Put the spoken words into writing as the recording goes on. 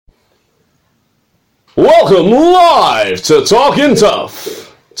Welcome live to Talking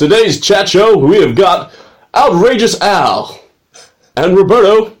Tough. Today's chat show, we have got Outrageous Al and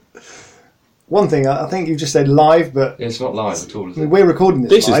Roberto. One thing, I think you just said live, but... It's not live at all, is it? We're recording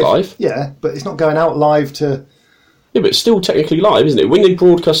This is live. Yeah, but it's not going out live to... Yeah, but it's still technically live, isn't it? When they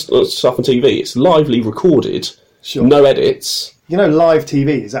broadcast stuff on TV, it's lively recorded, Sure. no edits. You know, live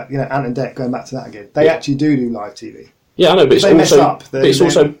TV, is that, Ant and Dec, going back to that again. They actually do live TV. Yeah, I know, but If they mess up, it's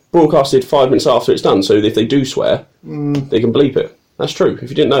also broadcasted 5 minutes after it's done, so if they do swear, they can bleep it. That's true. If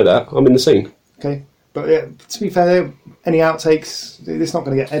you didn't know that, I'm in the scene. Okay, but yeah, to be fair, any outtakes, it's not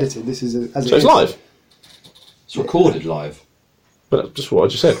going to get edited. This is as So it it's is. live. It's recorded live. But that's just what I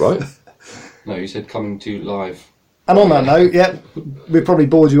just said, right? No, you said coming to live. And on that note, yeah, we've probably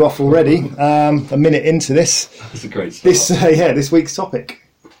bored you off already. A minute into this. That's a great start. This week's topic.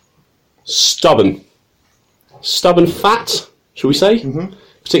 Stubborn fat, shall we say? Mm-hmm.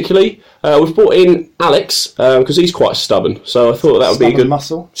 Particularly, we've brought in Alex because he's quite stubborn. So I thought that would be a good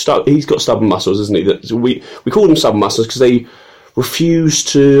muscle. He's got stubborn muscles, isn't he? So we call them stubborn muscles because they refuse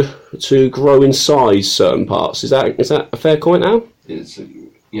to grow in size certain parts. Is that a fair comment, Al? It's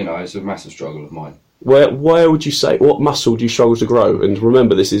it's a massive struggle of mine. Where would you say, what muscle do you struggle to grow? And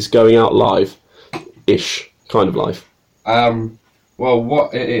remember, this is going out live-ish kind of live. Well,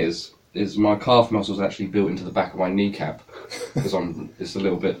 what it is my calf muscles actually built into the back of my kneecap because it's a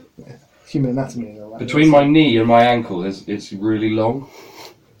little bit Human anatomy and all that. between my knee and my ankle. It's really long.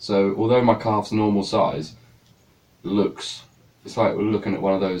 So although my calf's normal size, it's like we're looking at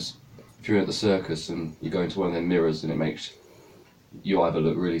one of those. If you're at the circus and you go into one of their mirrors and it makes you either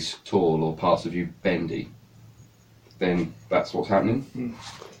look really tall or parts of you bendy, then that's what's happening.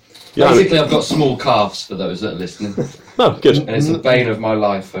 Yeah, Basically, I've got small calves for those that are listening. Oh, good. And it's the bane of my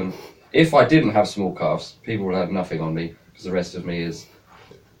life. And if I didn't have small calves, people would have nothing on me because the rest of me is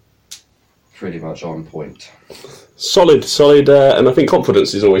pretty much on point. Solid, and I think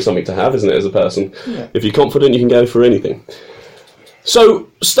confidence is always something to have, isn't it, as a person? Yeah. If you're confident, you can go for anything. So,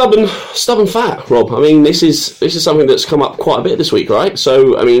 stubborn fat, Rob. I mean, this is something that's come up quite a bit this week, right?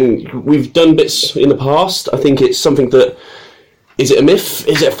 So, I mean, we've done bits in the past. I think it's something that... Is it a myth?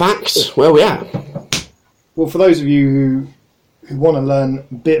 Is it a fact? Where are we at? Well, for those of you who want to learn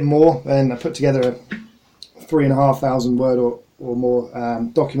a bit more, then I put together a 3,500 word or more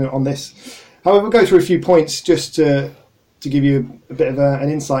document on this. However, we'll go through a few points just to give you a bit of an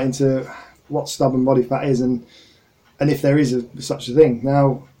insight into what stubborn body fat is and if there is such a thing.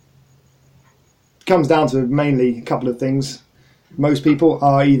 Now, it comes down to mainly a couple of things. Most people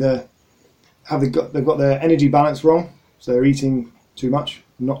are either they've got their energy balance wrong, so they're eating too much,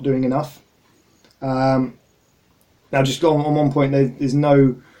 not doing enough. Now, just on one point, there's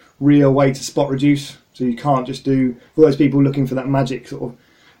no real way to spot reduce, so you can't just do, for those people looking for that magic sort of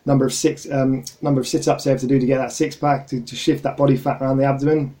number of sit-ups they have to do to get that six-pack, to shift that body fat around the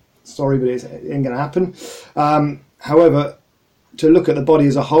abdomen. Sorry, but it ain't going to happen. However, to look at the body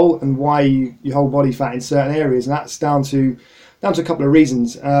as a whole and why you hold body fat in certain areas, and that's down to a couple of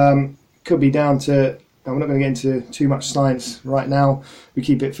reasons. Could be down to, and we're not going to get into too much science right now. We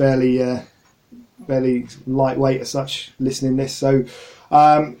keep it fairly lightweight as such, listening this. So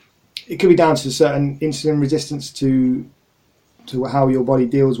it could be down to certain insulin resistance to how your body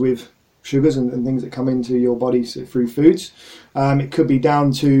deals with sugars and things that come into your body through foods. It could be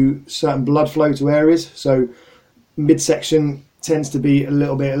down to certain blood flow to areas. So midsection tends to be a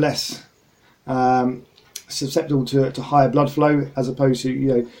little bit less susceptible to higher blood flow, as opposed to,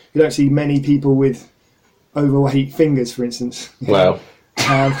 you don't see many people with overweight fingers, for instance. Wow.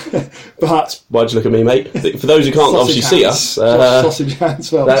 But Why'd you look at me, mate? For those who can't obviously see us, sausage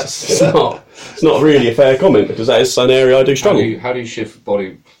hands. Well, it's not really a fair comment because that is an area I do struggle. How do you shift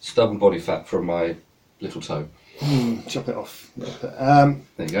stubborn body fat from my little toe? Chop it off. There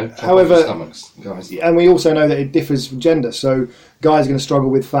you go. Chop However, off your stomachs, guys. And we also know that it differs from gender. So guys are going to struggle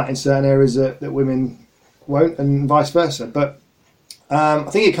with fat in certain areas that women won't, and vice versa. But I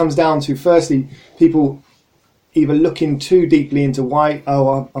think it comes down to, firstly, people either looking too deeply into why,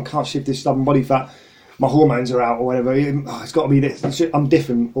 I can't shift this stubborn body fat, my hormones are out or whatever, it's got to be this, I'm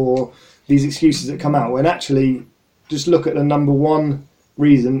different, or these excuses that come out, when actually just look at the number one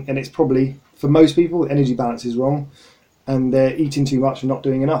reason, and it's probably, for most people, energy balance is wrong and they're eating too much and not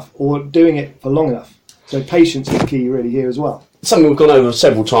doing enough, or doing it for long enough. So patience is key really here as well. Something we've gone over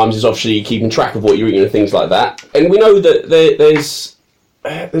several times is obviously keeping track of what you're eating and things like that, and we know that there's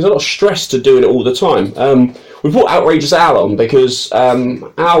a lot of stress to doing it all the time. We brought Outrageous Al on because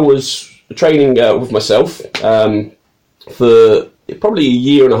Al was training with myself for probably a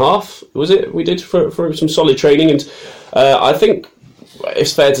year and a half, was it? We did for some solid training, and I think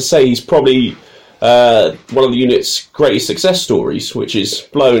it's fair to say he's probably one of the unit's greatest success stories, which is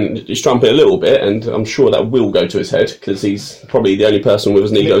blowing his trumpet a little bit, and I'm sure that will go to his head, because he's probably the only person with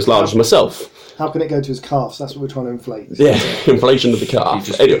his ego as large as myself. How can it go to his calves? That's what we're trying to inflate. Yeah, inflation of the calf. You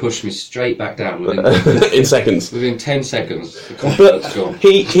just Anyway. pushed me straight back down within In seconds. within 10 seconds. The confidence gone.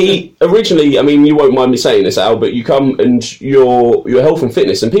 He originally, I mean, you won't mind me saying this, Al, but you come and your health and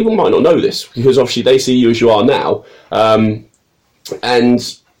fitness, and people might not know this because obviously they see you as you are now,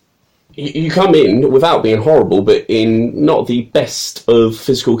 and you come in without being horrible, but in not the best of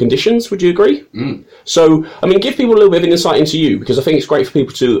physical conditions. Would you agree? Mm. So, I mean, give people a little bit of insight into you, because I think it's great for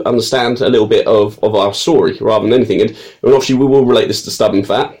people to understand a little bit of our story rather than anything. And obviously, we will relate this to stubborn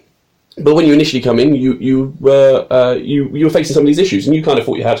fat. But when you initially come in, you were facing some of these issues, and you kind of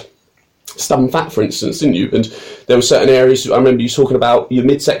thought you had stubborn fat, for instance, didn't you? And there were certain areas. I remember you talking about your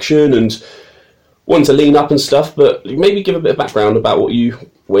midsection and wanting to lean up and stuff. But maybe give a bit of background about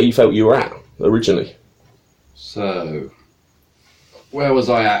where you felt you were at originally. So, where was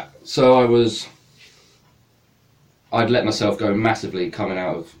I at? So I'd let myself go massively coming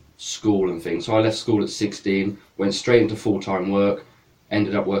out of school and things. So I left school at 16, went straight into full-time work,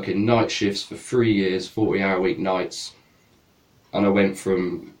 ended up working night shifts for 3 years, 40-hour-a-week nights. And I went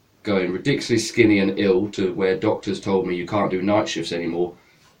from going ridiculously skinny and ill to where doctors told me you can't do night shifts anymore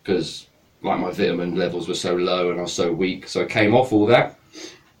because like my vitamin levels were so low and I was so weak. So I came off all that.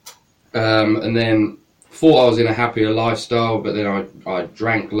 And then thought I was in a happier lifestyle, but then I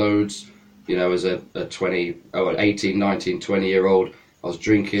drank loads, you know, as an 18, 19, 20-year-old. I was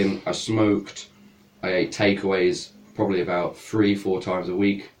drinking, I smoked, I ate takeaways probably about 3-4 times a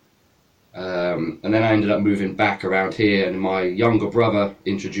week. And then I ended up moving back around here, and my younger brother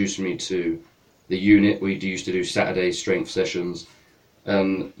introduced me to the unit. We used to do Saturday strength sessions.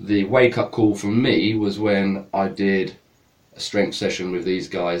 And the wake-up call for me was when I did a strength session with these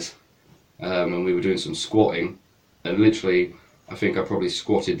guys. And we were doing some squatting, and literally, I think I probably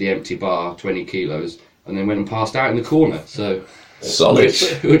squatted the empty bar, 20 kilos, and then went and passed out in the corner. So, Solid.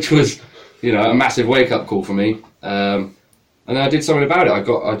 which was, you know, a massive wake-up call for me. And then I did something about it.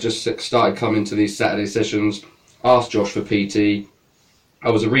 I just started coming to these Saturday sessions, asked Josh for PT. I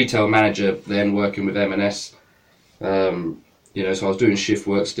was a retail manager then, working with M&S. You know, so I was doing shift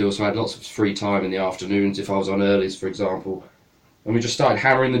work still, so I had lots of free time in the afternoons if I was on earlies, for example. And we just started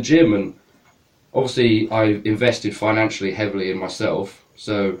hammering the gym, and obviously, I invested financially heavily in myself,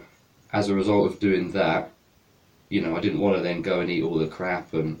 so as a result of doing that, you know, I didn't want to then go and eat all the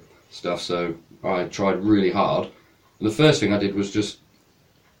crap and stuff, so I tried really hard. And the first thing I did was just,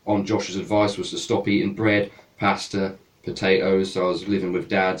 on Josh's advice, was to stop eating bread, pasta, potatoes. So I was living with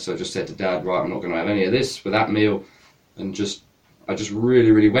Dad, so I just said to Dad, right, I'm not going to have any of this for that meal, and I just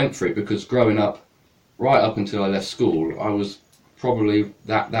really, really went for it, because growing up, right up until I left school, I was probably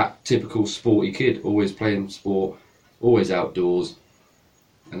that typical sporty kid, always playing sport, always outdoors.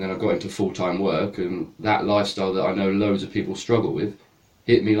 And then I got into full-time work, and that lifestyle that I know loads of people struggle with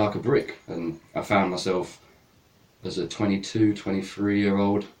hit me like a brick, and I found myself as a 22,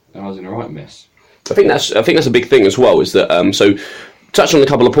 23-year-old, and I was in a right mess. I think that's a big thing as well, is that so touch on a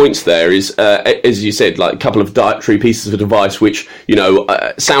couple of points there is, as you said, like a couple of dietary pieces of advice which, you know,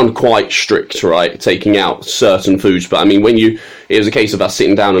 sound quite strict, right? Taking out certain foods. But I mean, it was a case of us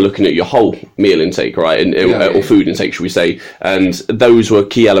sitting down and looking at your whole meal intake, right? Or food intake, should we say. And those were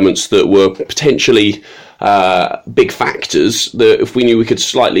key elements that were potentially big factors that if we knew we could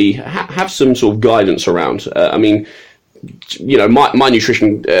slightly have some sort of guidance around. I mean, you know, my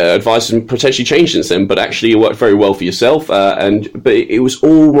nutrition advice has potentially changed since then, but actually it worked very well for yourself. But it was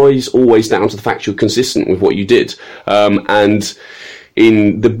always down to the fact you're consistent with what you did. And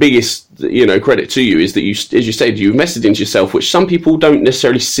in the biggest, you know, credit to you is that you, as you said, you invested into yourself, which some people don't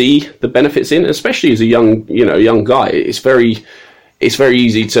necessarily see the benefits in, especially as a young guy. It's very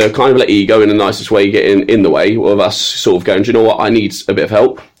easy to kind of let ego in the nicest way get in the way of us sort of going, do you know what, I need a bit of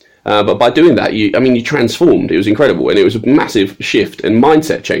help. But by doing that, you transformed. It was incredible, and it was a massive shift and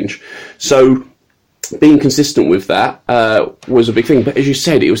mindset change. So being consistent with that was a big thing. But as you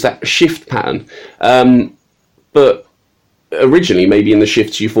said, it was that shift pattern. But originally, maybe in the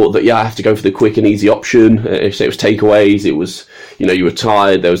shifts, you thought that, I have to go for the quick and easy option. Say it was takeaways, it was, you know, you were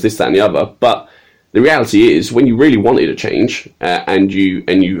tired, there was this, that, and the other. But the reality is, when you really wanted a change and you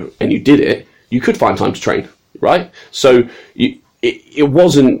did it, you could find time to train, right? So it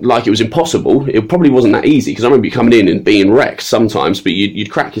wasn't like it was impossible. It probably wasn't that easy, because I remember you coming in and being wrecked sometimes, but you'd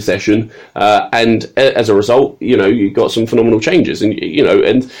crack your session, and as a result, you know, you got some phenomenal changes, and you know,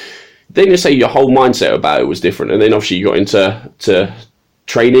 and then you say your whole mindset about it was different, and then obviously you got into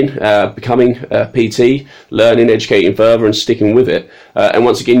training, becoming a PT, learning, educating further, and sticking with it. And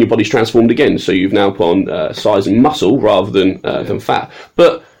once again, your body's transformed again. So you've now put on size and muscle rather than fat.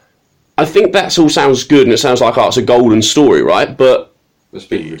 But I think that all sounds good, and it sounds like it's a golden story, right? But it's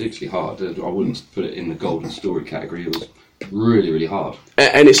been ridiculously hard. I wouldn't put it in the golden story category. It was really, really hard.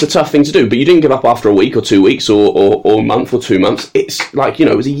 And it's a tough thing to do, but you didn't give up after a week or 2 weeks or a month or 2 months. It's like,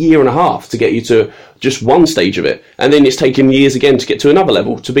 it was a year and a half to get you to just one stage of it. And then it's taken years again to get to another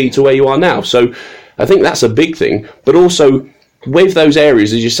level, to be to where you are now. So I think that's a big thing. But also with those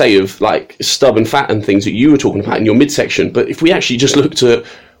areas, as you say, of like stub and fat and things that you were talking about in your midsection, but if we actually just looked at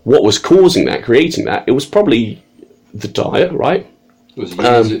what was causing that, creating that, it was probably the diet, right? It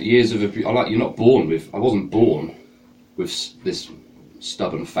was years of abuse. You're not born with. I wasn't born with this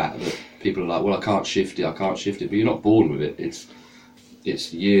stubborn fat that people are like, well, I can't shift it, but you're not born with it.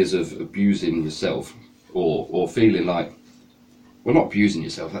 It's years of abusing yourself or feeling like, well, not abusing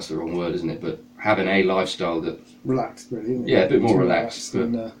yourself, that's the wrong word, isn't it? But having a lifestyle that... Relaxed, really, isn't it? Yeah, a bit more relaxed.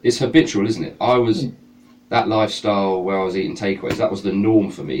 But it's habitual, isn't it? I was... That lifestyle where I was eating takeaways, that was the norm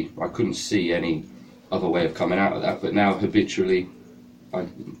for me. I couldn't see any other way of coming out of that. But now, habitually, I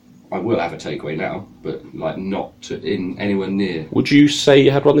will have a takeaway now, but like not in anywhere near. Would you say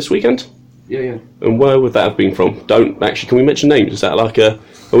you had one this weekend? Yeah. And where would that have been from? Can we mention names? Is that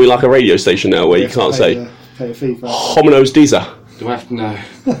are we like a radio station now where you can't say? Pay a fee for Homino's Diza. Do I have to know?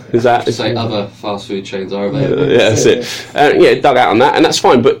 Is that to say other fast food chains are available? Yeah, that's it. Dug out on that, and that's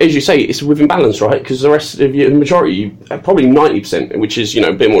fine. But as you say, it's within balance, right? Because the rest of you, the majority, probably 90%, which is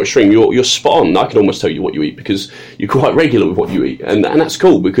a bit more extreme. You're spot on. I can almost tell you what you eat because you're quite regular with what you eat, and that's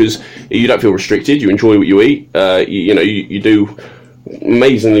cool because you don't feel restricted. You enjoy what you eat. You do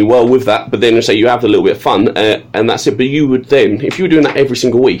amazingly well with that. But then say you have a little bit of fun, and that's it. But you would then, if you were doing that every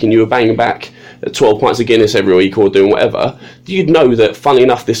single week, and you were banging back 12 pints of Guinness every week or doing whatever, you'd know that, funnily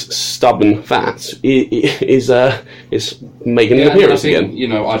enough, this stubborn fat is making an appearance again.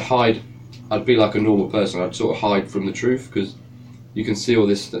 I'd be like a normal person. I'd sort of hide from the truth because you can see all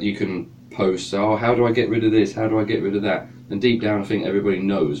this that you can post. Oh, how do I get rid of this? How do I get rid of that? And deep down, I think everybody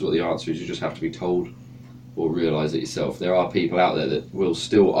knows what the answer is. You just have to be told or realise it yourself. There are people out there that will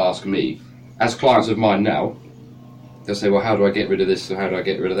still ask me, as clients of mine now, they'll say, well, how do I get rid of this or how do I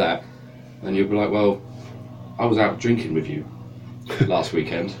get rid of that? And you'll be like, well, I was out drinking with you last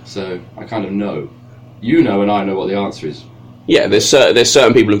weekend, so I kind of know. You know, and I know what the answer is. Yeah, there's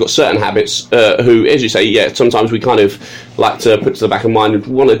certain people who've got certain habits who, as you say, sometimes we kind of like to put to the back of mind and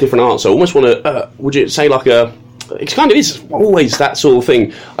want a different answer. Almost want to, would you say like it kind of is always that sort of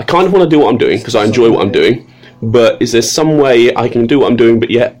thing. I kind of want to do what I'm doing because I enjoy what I'm doing, but is there some way I can do what I'm doing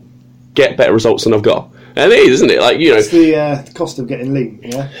but yet get better results than I've got? And it is, isn't it? It's the cost of getting lean,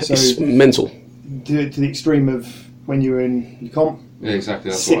 yeah? So it's mental. To the extreme of when you were in your comp. Yeah,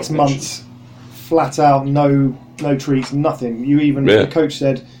 exactly. That's 6 months, flat out, no treats, nothing. The coach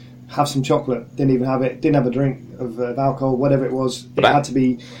said, have some chocolate. Didn't even have it. Didn't have a drink of alcohol, whatever it was. It had to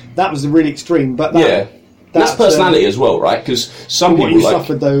be. That was really extreme. But that's personality as well, right? Because some people you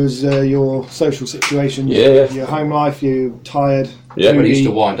suffered those your social situations, your home life, you're tired. Yeah, but he used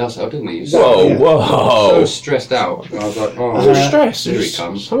to wind us up, didn't he? Whoa! So stressed out. And I was like, stress. Here he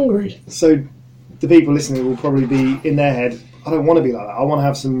comes. Hungry. So the people listening will probably be in their head, I don't want to be like that. I want to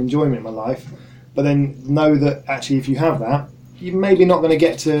have some enjoyment in my life. But then know that actually if you have that, you're maybe not going to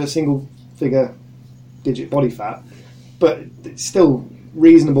get to single figure digit body fat, but it's still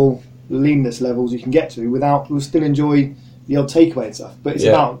reasonable leanness levels you can get to we'll still enjoy the odd takeaway and stuff. But it's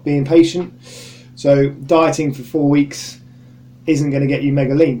about being patient. So dieting for 4 weeks isn't going to get you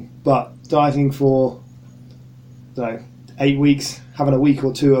mega lean, but dieting for 8 weeks, having a week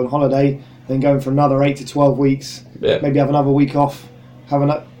or two on holiday, then going for another 8 to 12 weeks, maybe have another week off,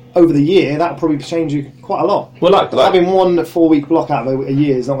 over the year, that'll probably change you quite a lot. Well, having one 4 week block out of a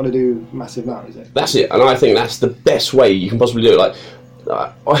year is not going to do a massive amount, is it? That's it, and I think that's the best way you can possibly do it.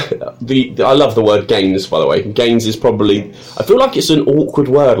 I love the word gains, by the way. Gains is probably... I feel like it's an awkward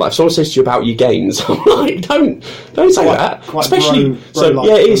word. Like, if someone says to you about your gains, I'm like, don't say that. Quite especially... bro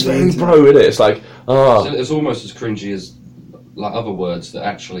it is very bro, isn't it? It's like, It's almost as cringy as like other words that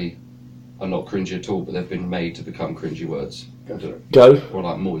actually are not cringy at all, but they've been made to become cringy words. Go. Or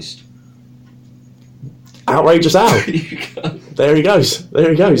like moist. Outrageous Al. There he goes.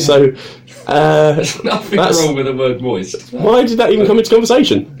 Yeah. So... There's nothing wrong with the word moist. Why did that even come into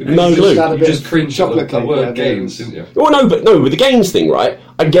conversation? No clue. You just cringed at the word gains, didn't you? Well, no, with the gains thing, right?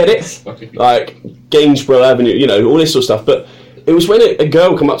 I get it. Like, Gainsborough Avenue, all this sort of stuff. But it was when a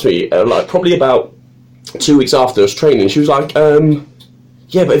girl come up to me, probably about 2 weeks after I was training, she was like,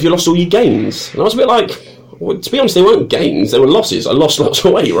 yeah, but have you lost all your gains? And I was a bit like, well, to be honest, they weren't gains, they were losses. I lost lots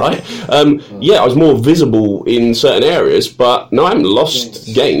of weight, right? Yeah, I was more visible in certain areas, but no, I haven't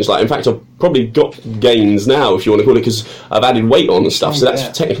lost gains. Like, in fact, I've probably got gains now, if you want to call it, because I've added weight on and stuff, so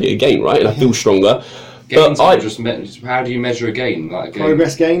that's technically a gain, right? And I feel stronger. Gains how do you measure a gain? Like a gain?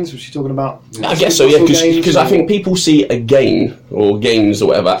 Progress gains, was she talking about? I guess so, yeah, because I think people see a gain, or gains or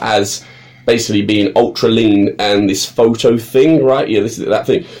whatever, as basically being ultra lean and this photo thing, right? Yeah, this is that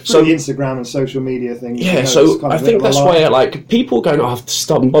thing. So the Instagram and social media thing. Yeah, so I think that's where, like, people going, I have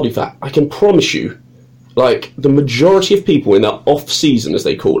stubborn body fat. I can promise you, like, the majority of people in their off-season, as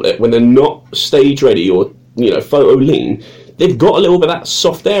they call it, when they're not stage ready or, photo lean, they've got a little bit of that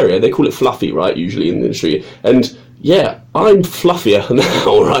soft area. They call it fluffy, right, usually in the industry. And, yeah, I'm fluffier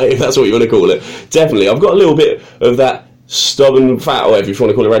now, right, if that's what you want to call it. Definitely. I've got a little bit of that stubborn fat, or whatever you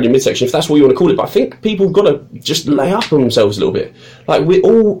want to call it, around your midsection, if that's what you want to call it. But I think people have got to just lay up on themselves a little bit. Like, we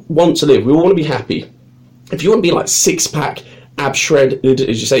all want to live. We all want to be happy. If you want to be, like, six-pack, ab-shredded,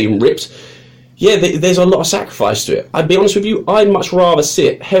 as you say, and ripped, yeah, there's a lot of sacrifice to it. I'd be honest with you, I'd much rather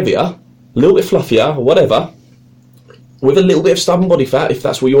sit heavier, a little bit fluffier, or whatever, with a little bit of stubborn body fat, if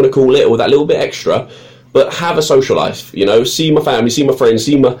that's what you want to call it, or that little bit extra, but have a social life, see my family, see my friends,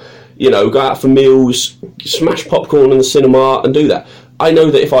 see my, go out for meals, smash popcorn in the cinema, and do that. I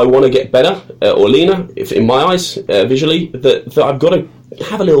know that if I want to get better or leaner, if in my eyes, visually, that I've got to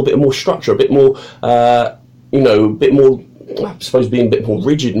have a little bit more structure, a bit more, a bit more, I suppose, being a bit more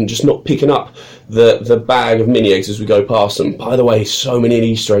rigid and just not picking up the bag of mini eggs as we go past them. By the way, so many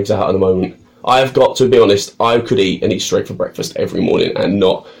Easter eggs out at the moment. I've got to be honest, I could eat an Easter egg for breakfast every morning and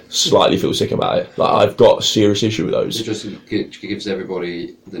not slightly feel sick about it. Like, I've got a serious issue with those. It just gives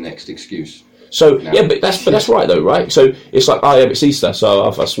everybody the next excuse. So, yeah, but that's right though, right? So, it's like, it's Easter, so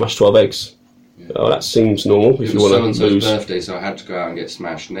I've smashed 12 eggs. Yeah. Oh, that seems normal if you want to lose. So-and-so's birthday, so I had to go out and get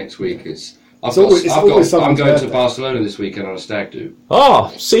smashed. Next week I'm going to Barcelona this weekend on a stag do.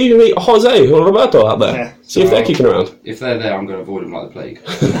 Oh, see you meet Jose or Roberto out there. Yeah. See if they're kicking around. If they're there, I'm going to avoid them like the plague.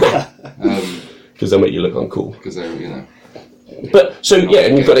 Because they'll make you look uncool. Because they're, But, so, yeah,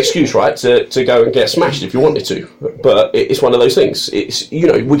 and you've got an excuse, right, to go and get smashed if you wanted to. But it's one of those things. It's,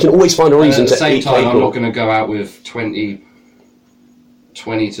 we can always find a reason to eat. At the same time, I'm not going to go out with 20 to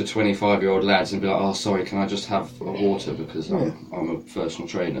 25-year-old lads and be like, oh, sorry, can I just have a water because I'm a personal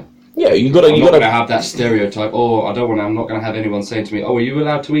trainer. Yeah, I'm not going to have that stereotype. I'm not going to have anyone saying to me, "Oh, are you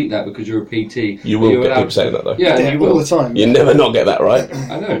allowed to eat that because you're a PT?" You will get people saying that though. Yeah, you will all the time. You never not get that right.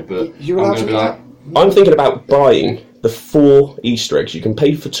 I know, but you're allowed to be like, I'm thinking about buying the 4 Easter eggs. You can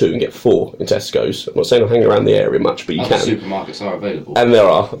pay for 2 and get 4 in Tesco's. I'm not saying I'm hanging around the area much, but you can. Supermarkets are available, and there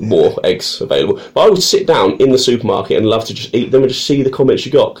are more eggs available. But I would sit down in the supermarket and love to just eat them and just see the comments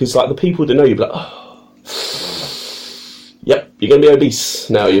you got, because like the people that know you, be like, oh. Yep, you're going to be obese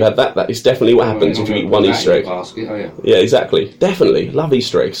now you've had that. That is definitely what happens if you eat one Easter egg. Yeah, exactly. Definitely. Love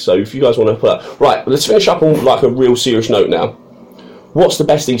Easter eggs. So if you guys want to put that. Right, let's finish up on like a real serious note now. What's the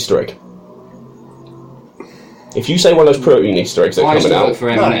best Easter egg? If you say one of those protein Easter eggs that are coming out. I used to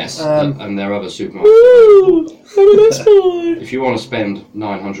work for M&S and their other supermarkets. Woo! M&S boy! If you want to spend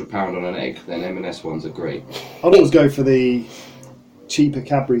 £900 on an egg, then M&S ones are great. I'd always go for the cheaper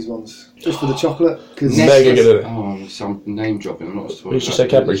Cadbury's ones, just for the chocolate. Mega good. Oh, some name dropping. I'm not sure. You should say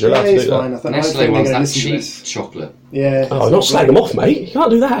Cadbury's. You're allowed to do that. Nestle ones, that cheap chocolate. Yeah. Oh, not slag them off, mate. You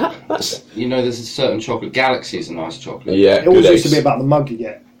can't do that. That's. There's a certain chocolate. Galaxy is a nice chocolate. Yeah. It always used to be about the mug you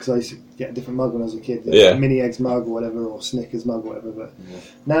get, because I used to get a different mug when I was a kid. Yeah. Mini eggs mug or whatever, or Snickers mug or whatever. But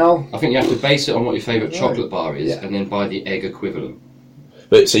now, I think you have to base it on what your favourite chocolate bar is, and then buy the egg equivalent.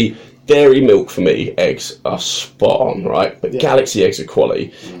 But see, dairy milk for me, eggs are spot on, right? But Galaxy eggs are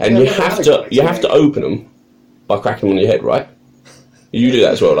quality, and you have to open them by cracking them on your head, right? You do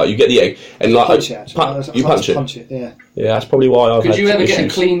that as well. Like you get the egg and like punch it. Punch it. Yeah. Yeah, that's probably why I've. Could you ever issues. get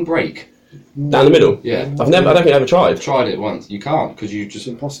a clean break down the middle? Yeah. I don't think I ever tried. I've tried it once. You can't because you just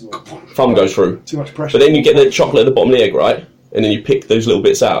impossible. Thumb goes through. Too much pressure. But then you get the chocolate at the bottom of the egg, right? And then you pick those little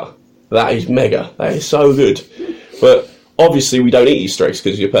bits out. That is mega. That is so good. But obviously, we don't eat Easter eggs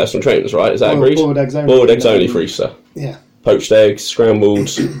because you're personal trainers, right? Is that agreed? Boiled eggs only. Boiled eggs only for Easter. Yeah. Poached eggs, scrambled.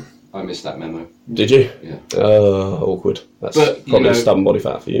 I missed that memo. Did you? Yeah. Awkward. That's probably a stubborn body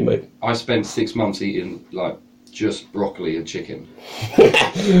fat for you, mate. I spent 6 months eating like just broccoli and chicken.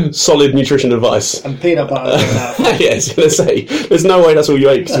 Solid nutrition advice. And peanut butter. Yeah, I was going to say, there's no way that's all you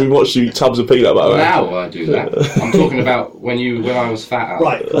ate because we watched you tubs of peanut butter. Now I do that. I'm talking about when I was fat.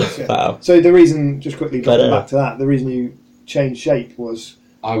 Right. Of course, yeah. So the reason, just quickly going back to that, the reason you changed shape was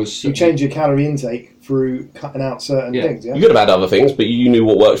you changed your calorie intake through cutting out certain things. Yeah. You could have had other things, but you knew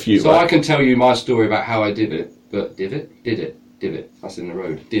what worked for you. So right? I can tell you my story about how I did it, but did it? That's in the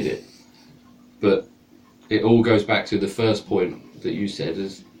road. Did it? But it all goes back to the first point that you said: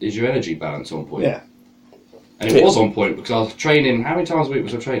 is your energy balance on point? Yeah. And it was on point because I was training. How many times a week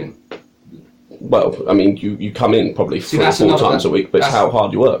was I training? Well, I mean, you come in probably 3 or that's 4 another- times a week, but it's how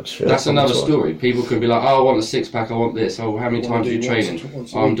hard you worked. Yeah, That's another right. story. People could be like, "Oh, I want a 6-pack. I want this. Oh, how many times are you training?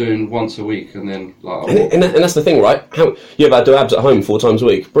 once a I'm week." doing once a week, and then like." And that's the thing, right? I do abs at home 4 times a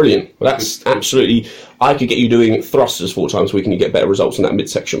week. Brilliant. Well, that's absolutely. I could get you doing thrusters 4 times a week, and you get better results in that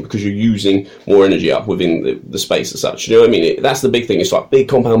midsection because you're using more energy up within the space as such. You know what I mean? That's the big thing. It's like big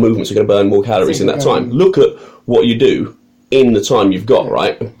compound movements are going to burn more calories in that time. Look at what you do in the time you've got,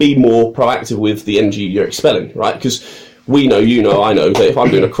 right? And be more proactive with the energy you're expelling, right? Because we know, you know, I know that if I'm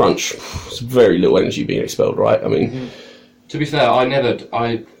doing a crunch, it's very little energy being expelled, right? I mean, To be fair,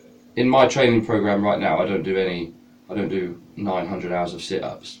 in my training program right now, I don't do 900 hours of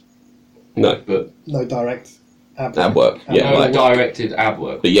sit-ups, no, but No direct ab work, yeah, no like, directed ab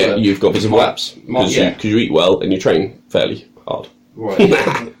work. but yeah, you've got visible abs because yeah. you eat well and you train fairly hard,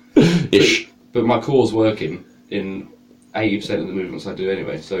 Right. ish. But my core's working in 80% of the movements I do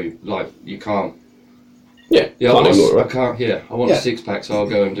anyway. So like you can't. Yeah, Yeah, can't ignore it, I right? can't. Yeah, I want Yeah. a 6-pack, so I'll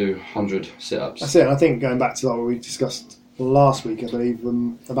go and do 100 sit-ups. That's it. And I think going back to like what we discussed last week, I believe,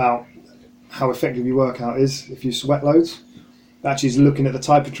 about how effective your workout is if you sweat loads. Actually, is looking at the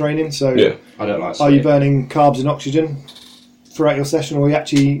type of training. So, Yeah. I don't like. are you sweating. burning carbs and oxygen throughout your session, or are you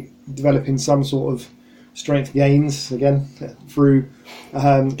actually developing some sort of strength gains again through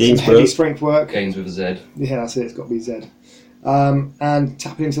some Gains heavy for- strength work? Gains with a Z. Yeah, that's it. It's got to be Z. And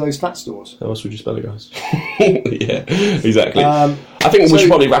tapping into those fat stores. How else would you spell it, guys? Yeah, exactly. Um, I think we so- should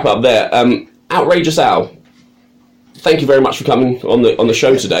probably wrap up there. Outrageous Al, thank you very much for coming on the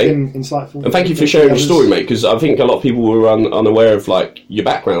show today. Insightful. And thank you for sharing your story, mate, because I think a lot of people were unaware of like your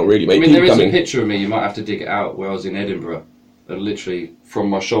background, really, mate. I mean, there is a Coming- picture of me. You might have to dig it out. Where I was in Edinburgh, and literally from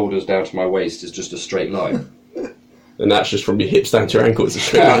my shoulders down to my waist is just a straight line. and that's just from your hips down to your ankle. It's a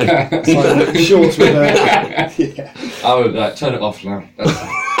straight line. It's like shorts with yeah. I would like turn it off now.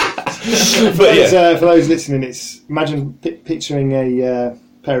 But yeah, For those listening, it's imagine picturing a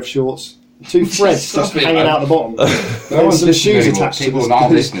pair of shorts, 2 threads Stop just it, hanging man. out the bottom, No and one's some listening shoes anymore. attached People to the,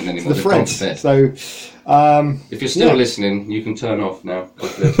 aren't listening to anymore. the They've gone to threads. bed. So If you're still Yeah. listening, you can turn off now.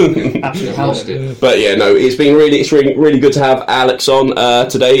 They've Absolutely. lost it. but yeah, no, it's really good to have Alex on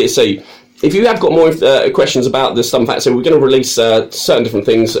today. If you have got more questions about the Stubborn Fat, so we're going to release certain different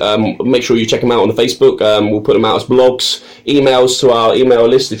things. Make sure you check them out on the Facebook. We'll put them out as blogs, emails to our email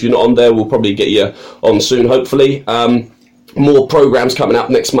list. If you're not on there, we'll probably get you on soon, hopefully. More programs coming up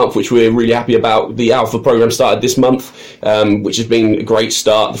next month, which we're really happy about. The Alpha program started this month, which has been a great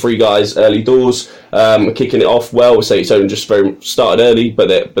start. The 3 guys early doors are kicking it off well. We say it's only just very started early, but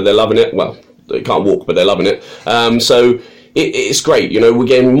they're loving it. Well, they can't walk, but they're loving it. So it's great. You know, we're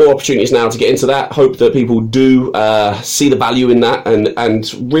getting more opportunities now to get into that. Hope that people do see the value in that,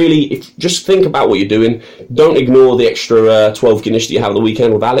 and really just think about what you're doing. Don't ignore the extra 12 Guinness that you have on the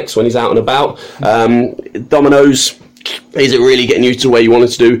weekend with Alex when he's out and about. Dominoes. Is it really getting you to where you wanted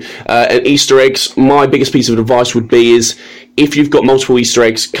to do? And Easter eggs, my biggest piece of advice would be is if you've got multiple Easter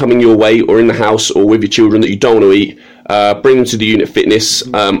eggs coming your way or in the house or with your children that you don't want to eat, bring them to the Unit Fitness.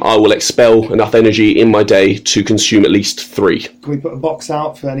 I will expel enough energy in my day to consume at least 3. can we put a box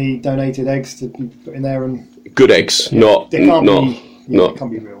out for any donated eggs to be put in there? And Good eggs, not they can't not be. Yeah, not. they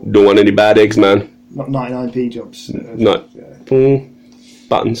can't be real. Don't want any bad eggs, man. Not 99p jobs. No. Yeah.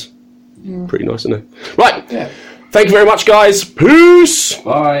 Buttons. Pretty nice, isn't it? Right. Yeah. Thank you very much, guys. Peace.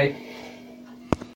 Bye.